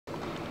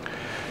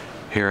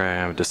Here I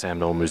am at the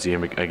Sandmill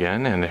Museum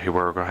again, and here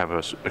we're going to have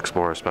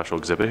explore a special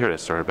exhibit here that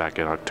started back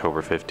in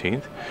October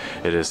 15th.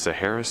 It is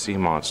Sahara Sea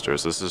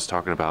Monsters. This is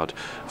talking about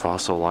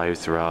fossil life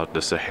throughout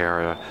the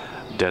Sahara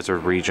desert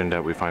region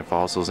that we find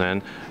fossils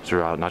in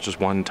throughout not just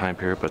one time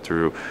period, but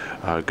through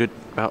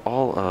about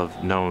all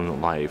of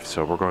known life.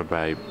 So we're going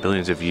by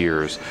billions of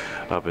years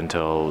up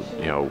until,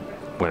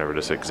 whenever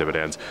this exhibit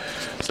ends.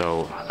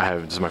 So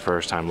this is my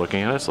first time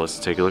looking at it, so let's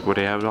take a look at what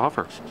they have to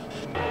offer.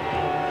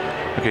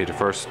 Okay, the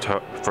first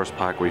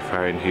plaque we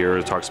find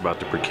here talks about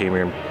the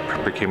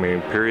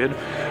Precambrian period,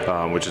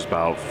 which is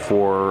about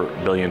 4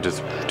 billion to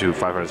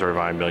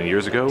 535 million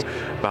years ago.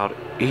 About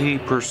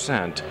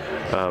 80%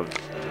 of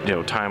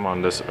time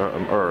on this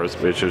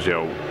Earth, which is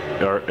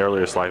our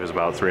earliest life is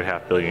about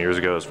 3.5 billion years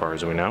ago, as far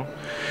as we know,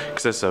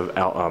 consists of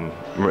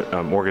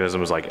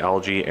organisms like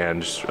algae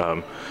and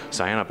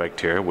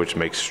cyanobacteria, which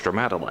makes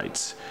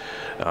stromatolites.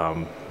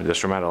 The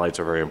stromatolites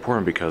are very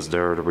important because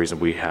they're the reason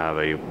we have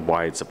a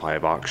wide supply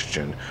of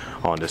oxygen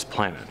on this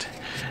planet.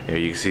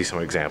 You can see some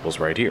examples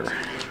right here.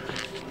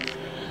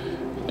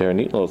 They're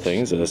neat little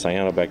things. The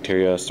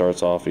cyanobacteria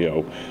starts off,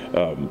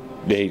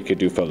 they could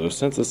do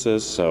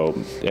photosynthesis,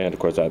 and of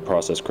course that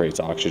process creates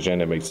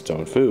oxygen and makes its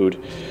own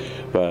food.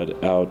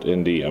 But out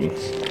in the,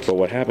 but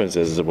what happens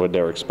is when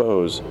they're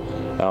exposed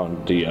out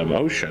in the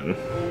ocean,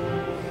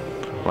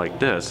 like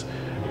this,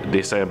 the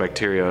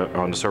cyanobacteria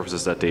on the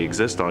surfaces that they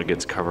exist on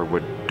gets covered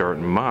with dirt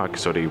and muck,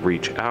 so they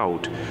reach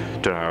out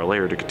to our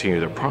layer to continue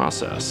their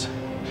process.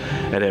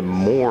 And then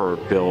more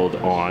build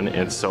on,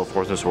 and so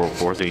forth and so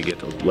forth, and you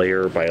get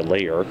layer by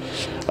layer.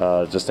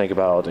 Just think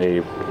about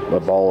a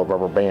ball of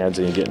rubber bands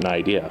and you get an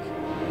idea.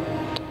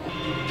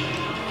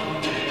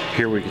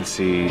 Here we can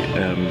see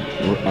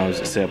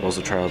samples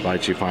of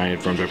trilobites you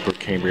find from the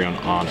Precambrian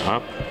on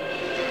up.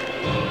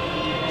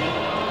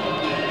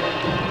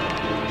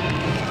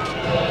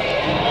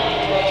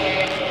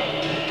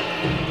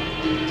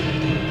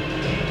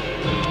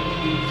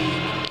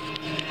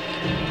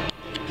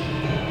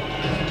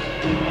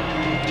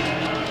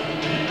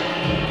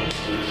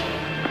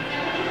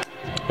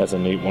 That's a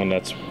neat one.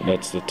 That's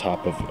the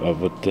top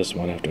of this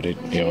one after they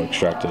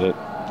extracted it.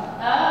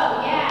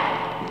 Oh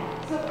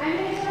yeah. So I'm gonna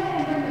go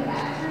ahead and bring the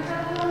masters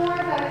up a little more.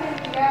 Is that okay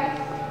with you guys?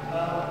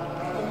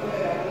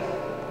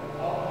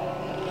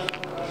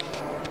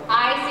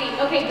 I see.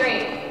 Okay,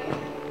 great.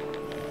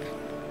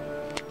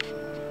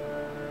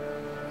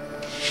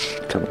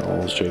 Come in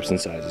all shapes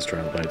and sizes,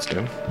 trilobites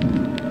do.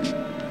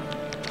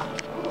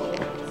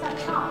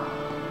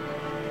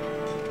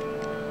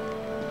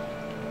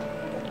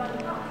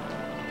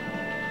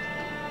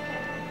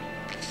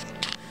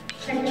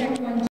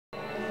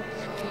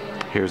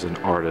 Here's an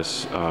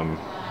artist's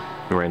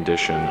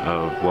rendition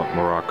of what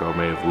Morocco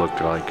may have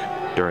looked like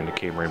during the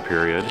Cambrian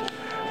period.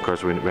 Of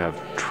course, we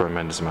have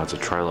tremendous amounts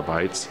of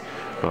trilobites,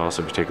 but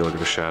also if you take a look at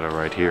the shadow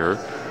right here,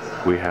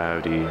 we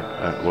have the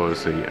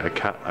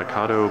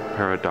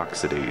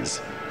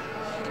Acatopterydoxides,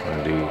 one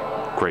of the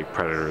great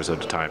predators of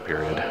the time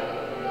period.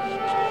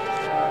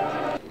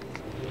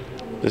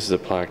 This is a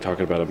plaque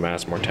talking about a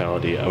mass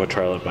mortality of a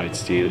trilobite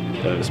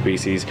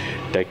species,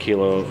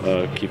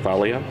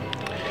 Dichylophyllalia.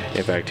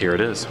 In fact, here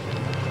it is.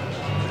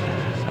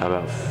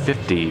 About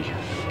 50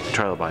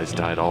 trilobites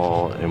died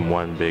all in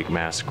one big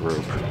mass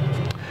group.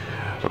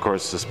 Of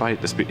course,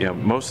 despite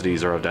most of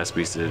these are of that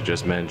species I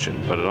just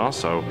mentioned, but it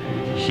also,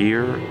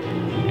 here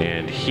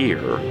and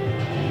here,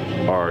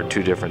 are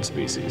two different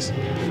species. In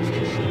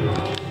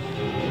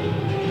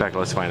fact,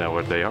 let's find out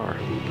what they are.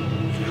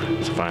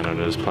 Let's find out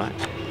this plaque.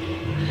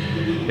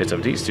 It's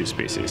of these two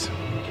species,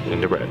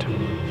 in the red.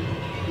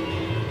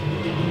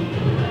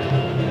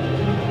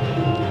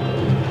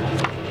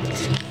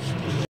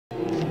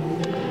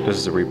 This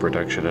is a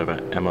reproduction of an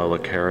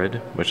Amalecarid,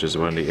 which is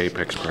one of the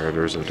apex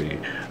predators of the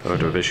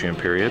Ordovician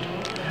period.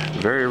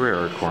 Very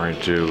rare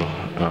according to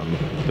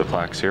the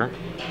plaques here.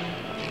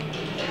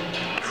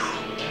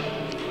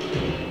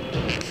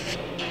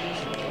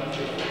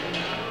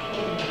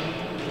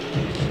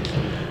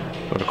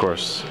 But of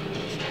course,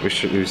 we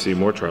see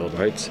more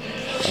trilobites.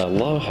 I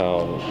love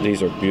how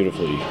these are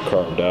beautifully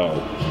carved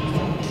out.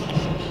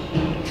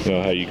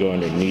 How you go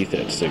underneath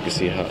it so you can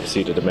see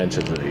the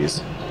dimensions of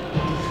these.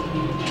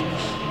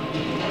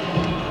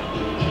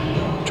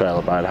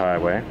 Trilobite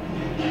highway.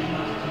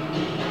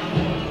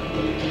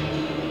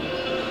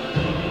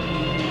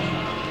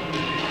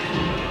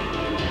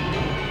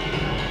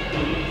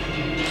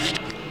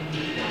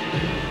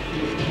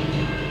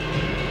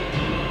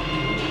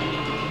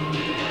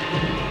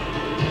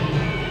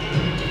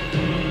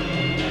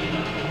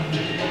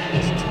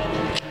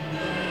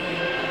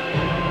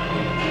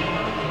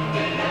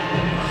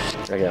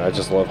 Again, I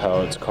just love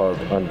how it's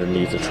carved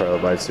underneath the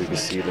trilobite so you can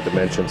see the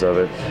dimensions of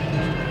it.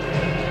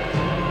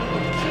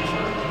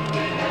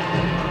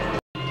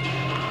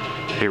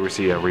 Here we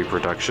see a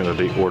reproduction of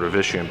the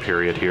Ordovician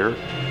period here.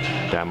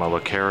 The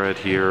Amalecarid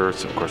here.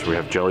 So of course we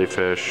have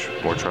jellyfish,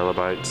 more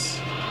trilobites.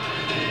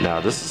 Now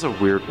this is a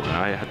weird one.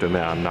 I have to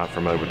admit I'm not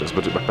familiar with this,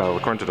 but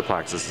according to the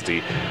plaques,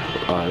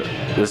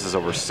 this is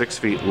over 6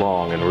 feet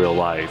long in real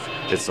life.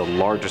 It's the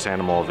largest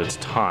animal of its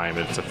time,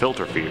 and it's a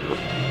filter feeder.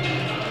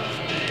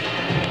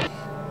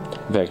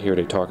 In fact, here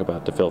they talk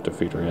about the filter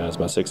feeder. Yeah, it's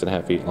about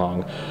 6.5 feet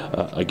long.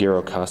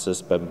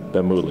 Agirocassus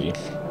bemuli.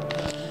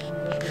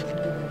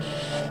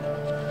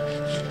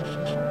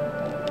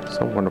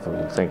 So wonderful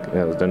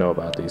to know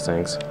about these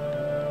things.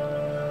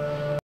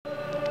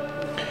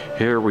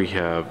 Here we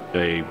have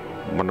a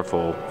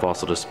wonderful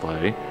fossil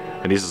display,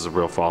 and this is a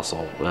real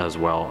fossil as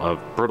well, of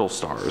brittle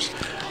stars.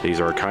 These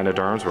are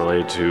echinoderms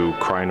related to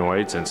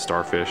crinoids and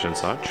starfish and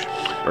such,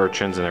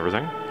 urchins and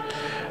everything.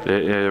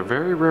 They're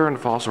very rare in the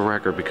fossil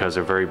record because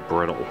they're very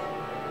brittle.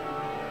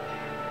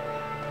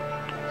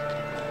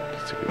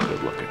 Let's take a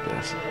good look at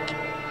this.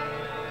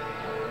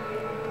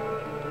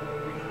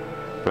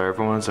 But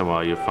every once in a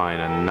while you find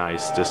a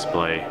nice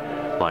display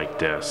like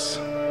this.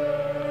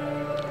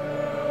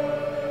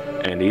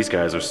 And these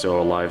guys are still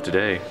alive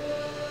today.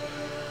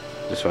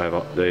 They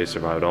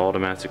survived all the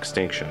mass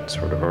extinctions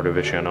for the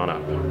Ordovician on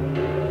up.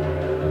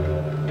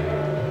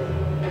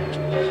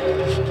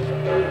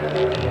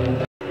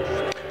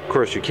 Of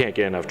course, you can't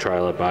get enough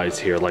trilobites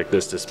here like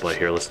this display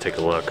here. Let's take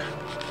a look.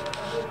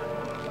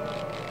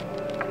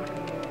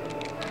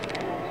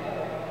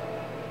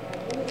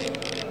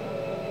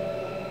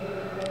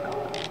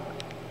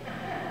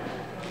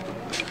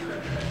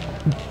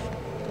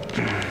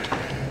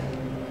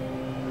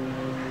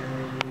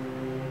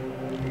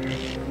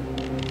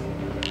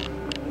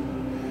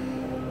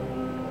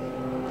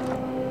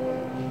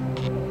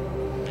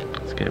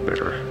 Get a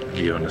better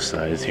view on the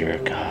size here.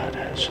 God,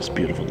 it's just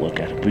beautiful to look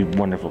at. It'd be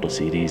wonderful to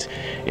see these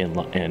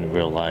in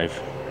real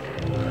life.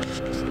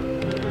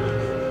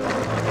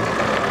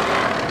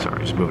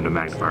 Sorry, just moving the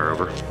magnifier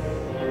over.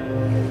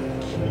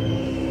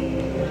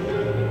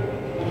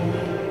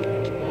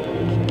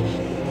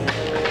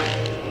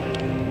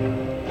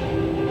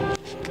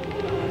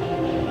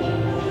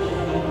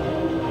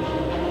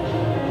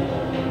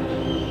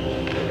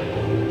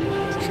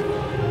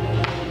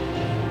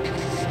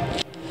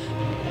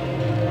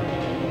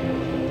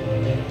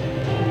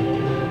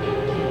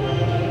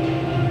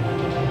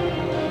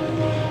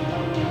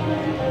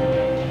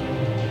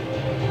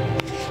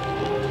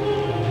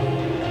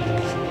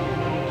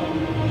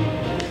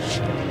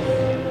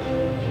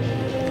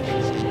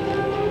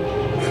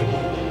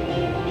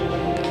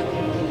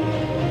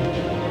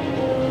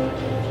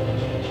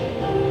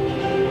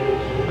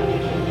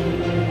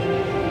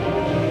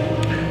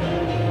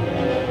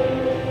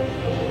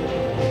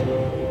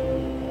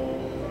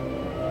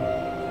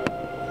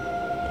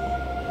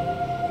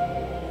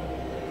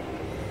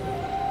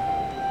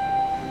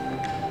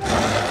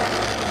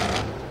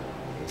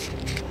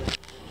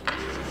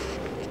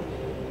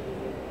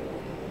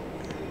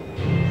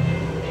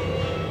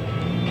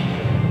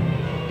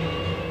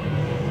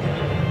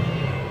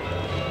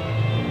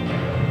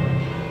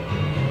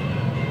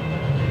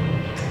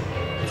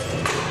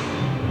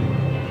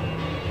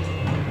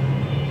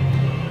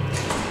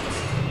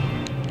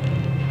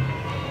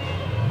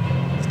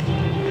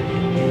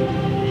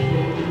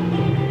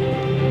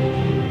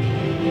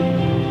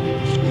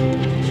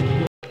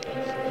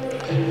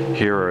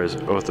 Here is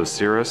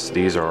Orthoceras.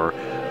 These are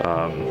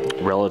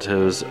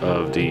relatives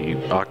of the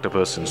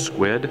octopus and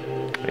squid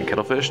and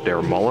cuttlefish.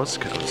 They're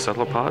mollusks,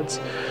 cephalopods,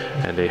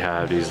 and they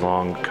have these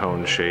long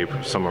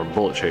cone-shaped, some are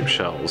bullet-shaped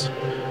shells.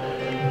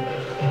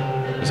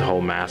 There's a whole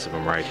mass of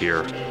them right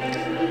here.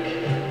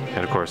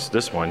 And of course,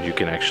 this one you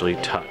can actually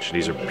touch.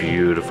 These are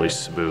beautifully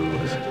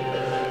smooth.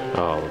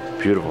 Oh,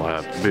 beautiful,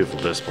 beautiful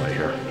display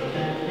here.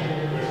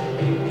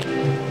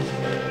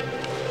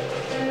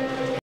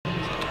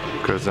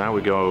 Because now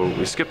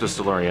we skip the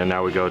Silurian,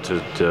 now we go to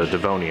the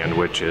Devonian,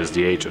 which is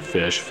the age of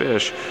fish.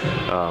 Fish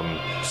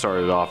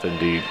started off in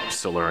the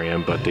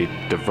Silurian, but they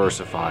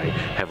diversify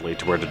heavily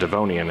to where the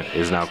Devonian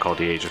is now called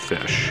the age of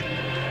fish.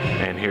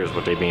 And here's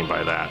what they mean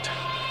by that.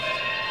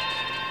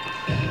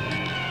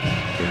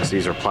 Yes,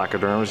 these are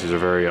placoderms. These are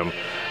very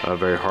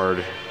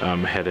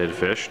hard-headed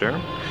fish there.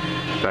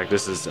 In fact,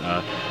 this is,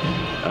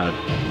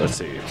 let's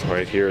see,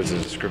 right here is the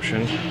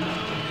description.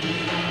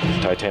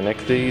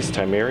 Titanichthes,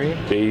 Timeri.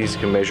 These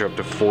can measure up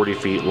to 40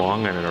 feet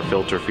long and are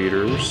filter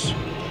feeders.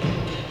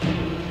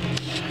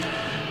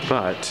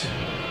 But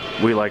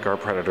we like our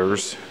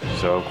predators,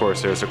 so of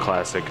course there's a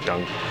classic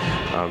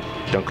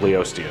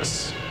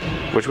Dunkleosteus,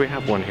 which we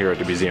have one here at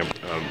the museum.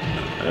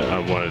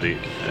 Have one of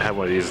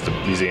these at the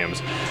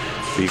museums.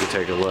 But you can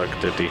take a look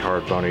at the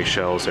hard bony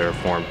shells there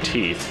form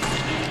teeth.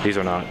 These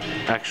are not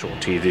actual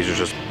teeth, these are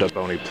just the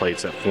bony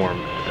plates that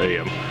form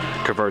a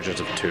convergence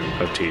of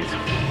teeth.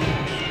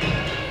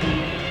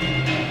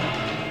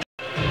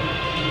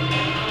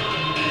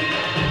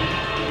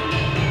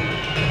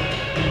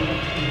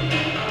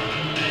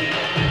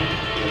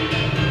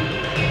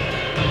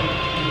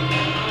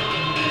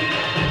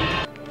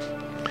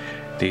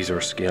 These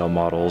are scale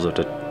models of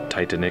the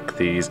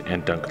Titanichthes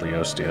and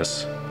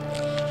Dunkleosteus.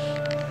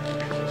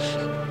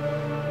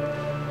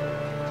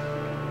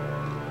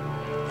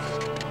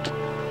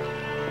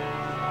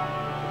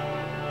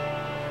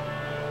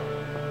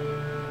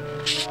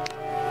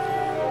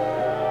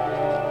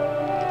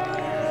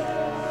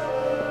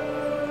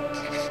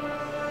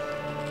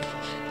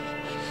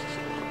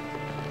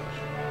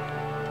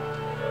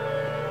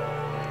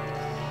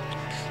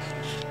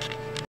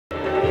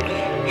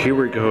 Here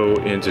we go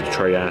into the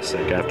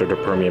Triassic after the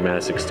Permian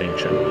mass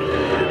extinction.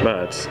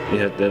 But,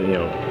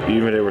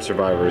 even they were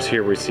survivors.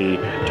 Here we see,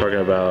 talking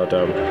about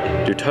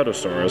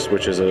Dinosaurus,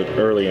 which is an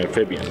early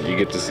amphibian. You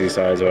get to see the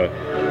size of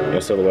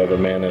a silhouette of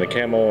a man and a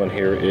camel, and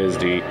here is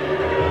the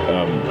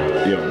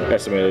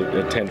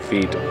estimated 10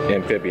 feet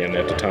amphibian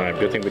at the time.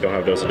 Good thing we don't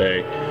have those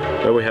today.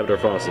 But we have their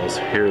fossils.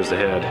 Here's the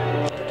head.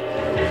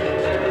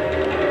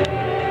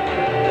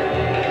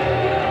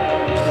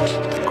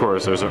 Of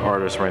course, there's an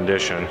artist's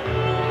rendition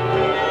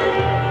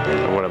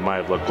of what it might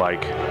have looked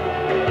like.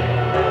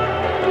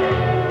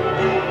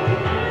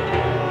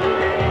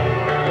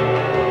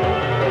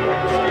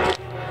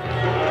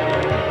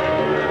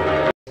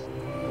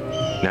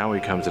 Now we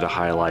come to the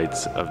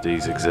highlights of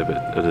this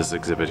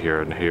exhibit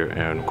here,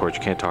 and of course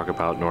you can't talk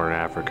about Northern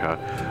Africa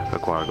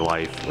aquatic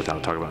life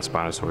without talking about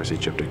Spinosaurus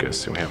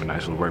aegypticus, and we have a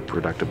nice little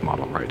reproductive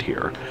model right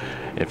here.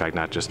 In fact,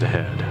 not just the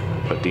head,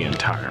 but the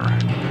entire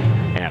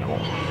animal.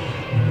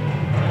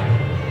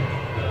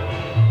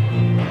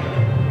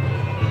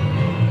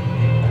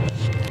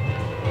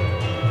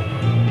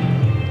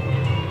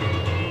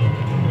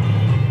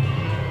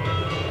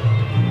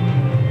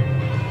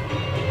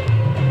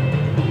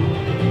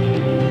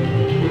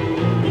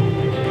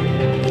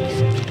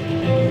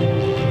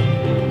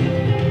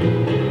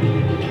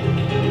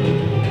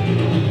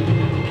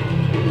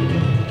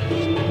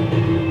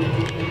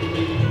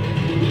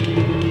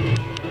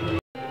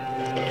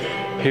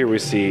 Here we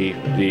see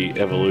the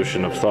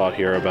evolution of thought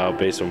here about,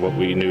 based on what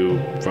we knew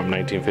from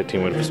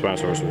 1915 when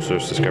Spinosaurus was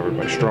first discovered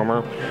by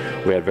Stromer.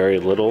 We had very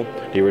little.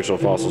 The original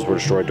fossils were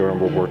destroyed during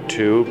World War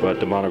II, but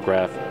the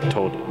monograph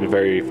told in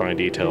very fine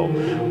detail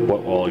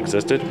what all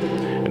existed,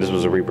 and this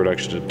was a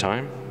reproduction at the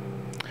time.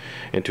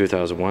 In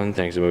 2001,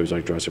 thanks to movies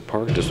like Jurassic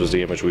Park, this was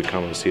the image we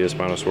come to see of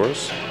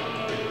Spinosaurus.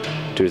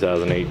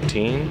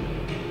 2018,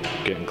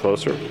 getting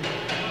closer.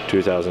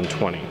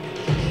 2020.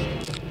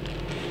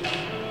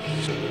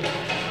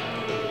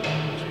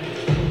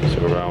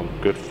 Around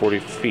good 40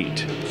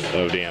 feet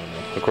of the animal.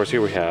 Of course,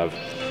 here we have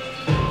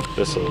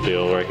this little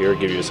deal right here,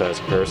 give you a size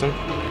comparison.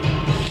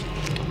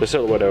 The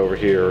silhouette over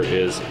here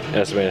is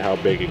estimated how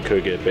big it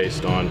could get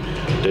based on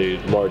the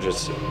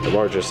largest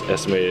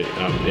estimated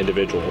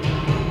individual,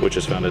 which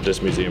is found at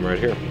this museum right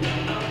here.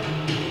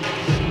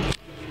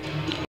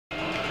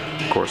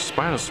 Of course,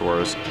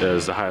 Spinosaurus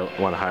is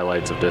one of the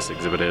highlights of this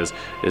exhibit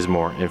is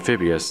more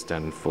amphibious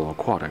than full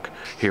aquatic.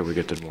 Here we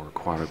get the more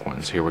aquatic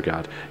ones. Here we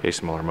got a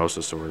smaller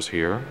mosasaurus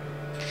here.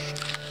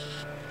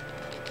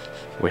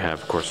 We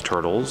have, of course,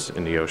 turtles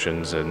in the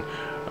oceans in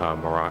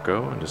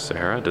Morocco and the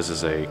Sahara. This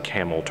is a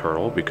camel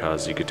turtle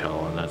because you could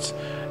tell, and it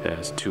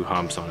has two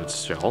humps on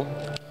its shell.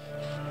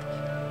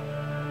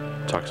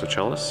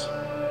 Toxochelys.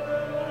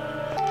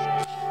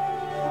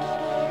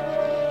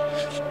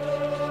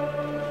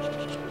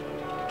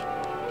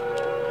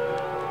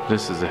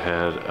 This is the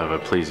head of a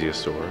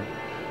plesiosaur,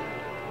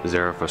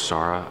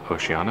 Sahara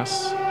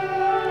oceanus.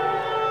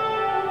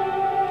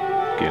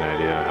 Get an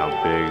idea of how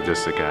big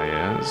this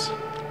guy is.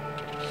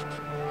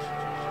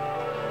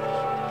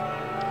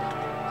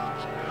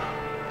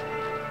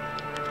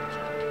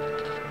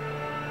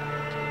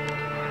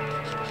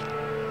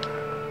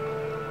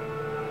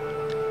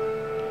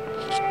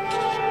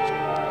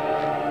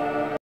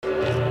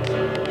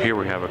 Here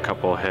we have a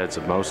couple heads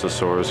of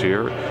mosasaurs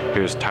here.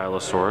 Here's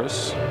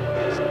Tylosaurus.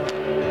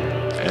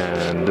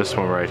 And this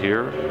one right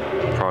here,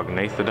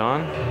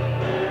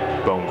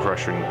 Prognathodon,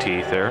 bone-crushing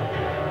teeth there.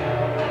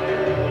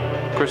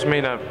 Of course, it may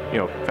not,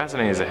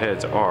 fascinating as the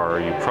heads are,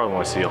 you probably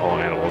want to see a whole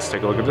animal. Let's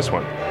take a look at this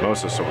one,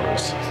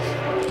 Mosasaurus.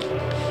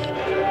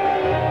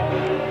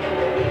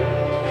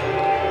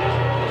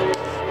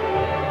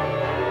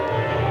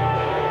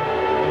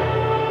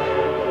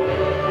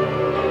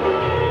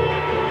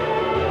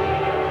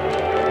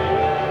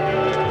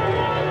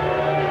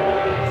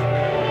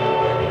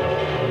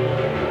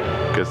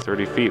 Good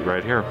 30 feet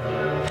right here.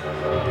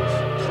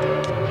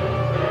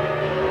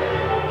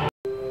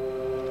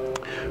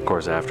 Of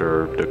course,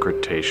 after the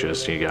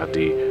Cretaceous, you got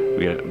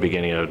the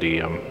beginning of the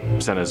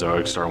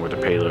Cenozoic, starting with the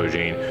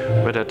Paleogene,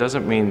 but that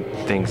doesn't mean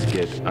things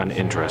get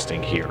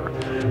uninteresting here.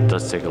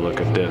 Let's take a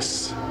look at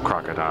this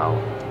crocodile.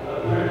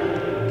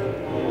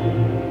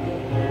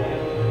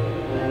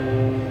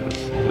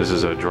 This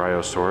is a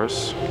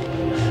Dryosaurus,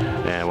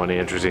 and one of the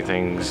interesting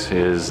things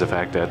is the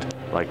fact that,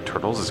 like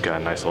turtles, it's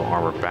got a nice little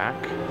armored back.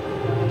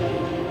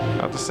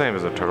 Not the same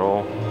as a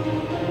turtle,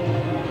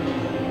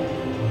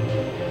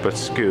 but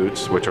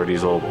scutes, which are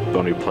these little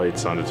bony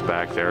plates on its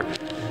back there,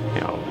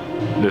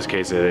 in this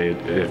case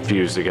it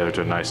fused together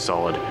to a nice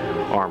solid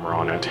armor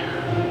on it.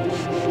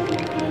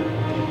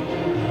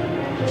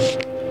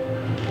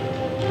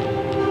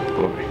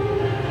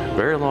 Boy,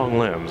 very long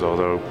limbs,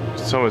 although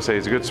some would say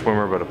he's a good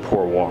swimmer but a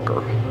poor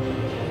walker.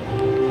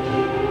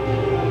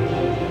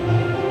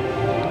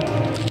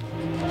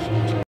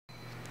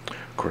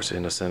 Of course,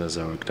 in the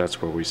Cenozoic,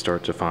 that's where we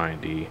start to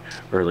find the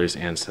earliest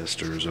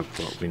ancestors of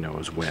what we know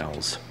as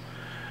whales.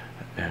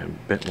 And a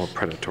bit more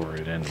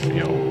predatory than,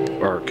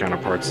 our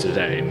counterparts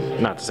today.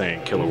 Not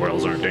saying killer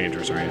whales aren't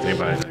dangerous or anything,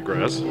 but I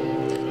digress.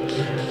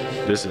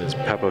 This is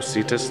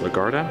Precambrian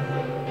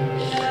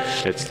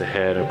lagarta. It's the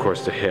head, of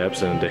course, the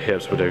hips, and the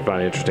hips, what I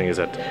find interesting is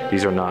that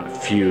these are not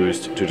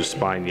fused to the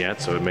spine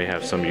yet, so it may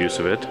have some use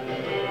of it.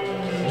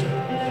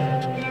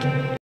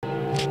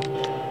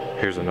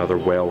 Here's another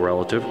whale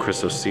relative,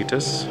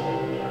 Chrysocetus,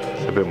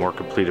 a bit more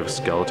complete of a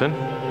skeleton.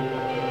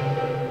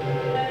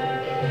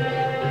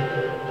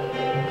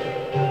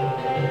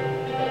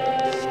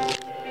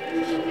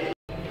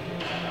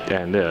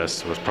 And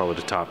this was probably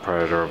the top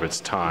predator of its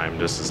time.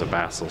 This is a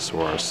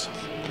Spinosaurus.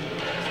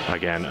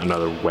 Again,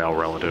 another whale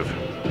relative.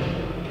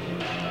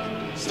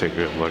 Let's take a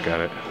good look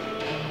at it.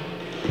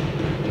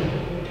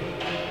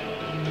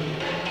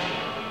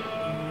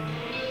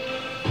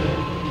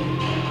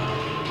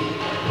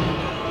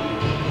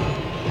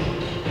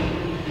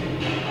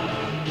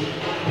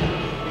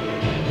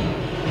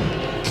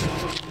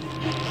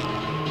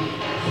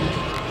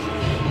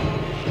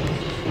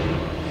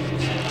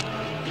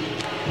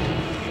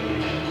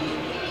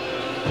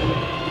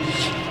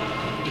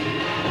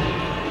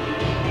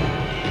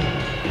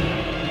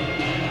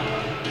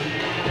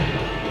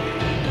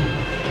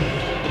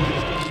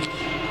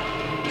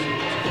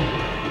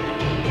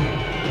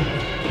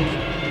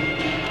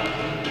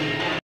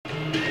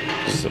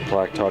 This is a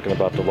plaque talking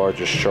about the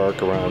largest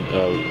shark around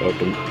of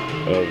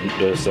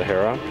the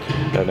Sahara,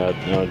 and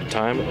at the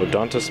time,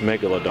 Odontus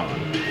megalodon.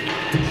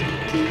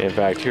 In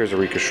fact, here's a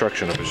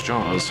reconstruction of his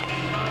jaws.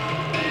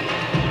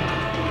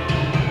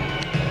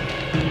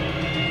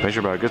 Measure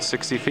about a good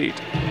 60 feet.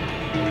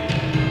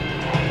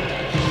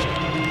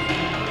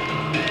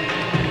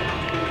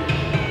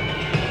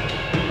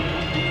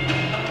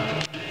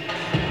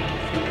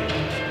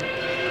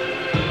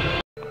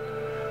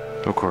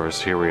 Of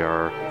course, here we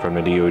are from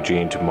the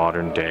Neogene to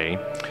modern day.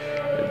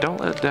 Don't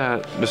let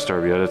that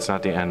disturb you. It's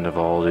not the end of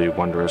all the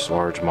wondrous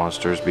large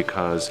monsters,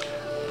 because,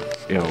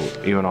 you know,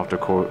 even off the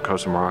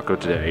coast of Morocco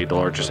today, the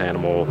largest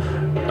animal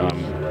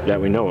that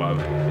we know of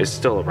is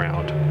still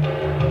around.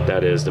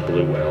 That is the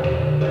blue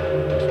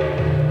whale.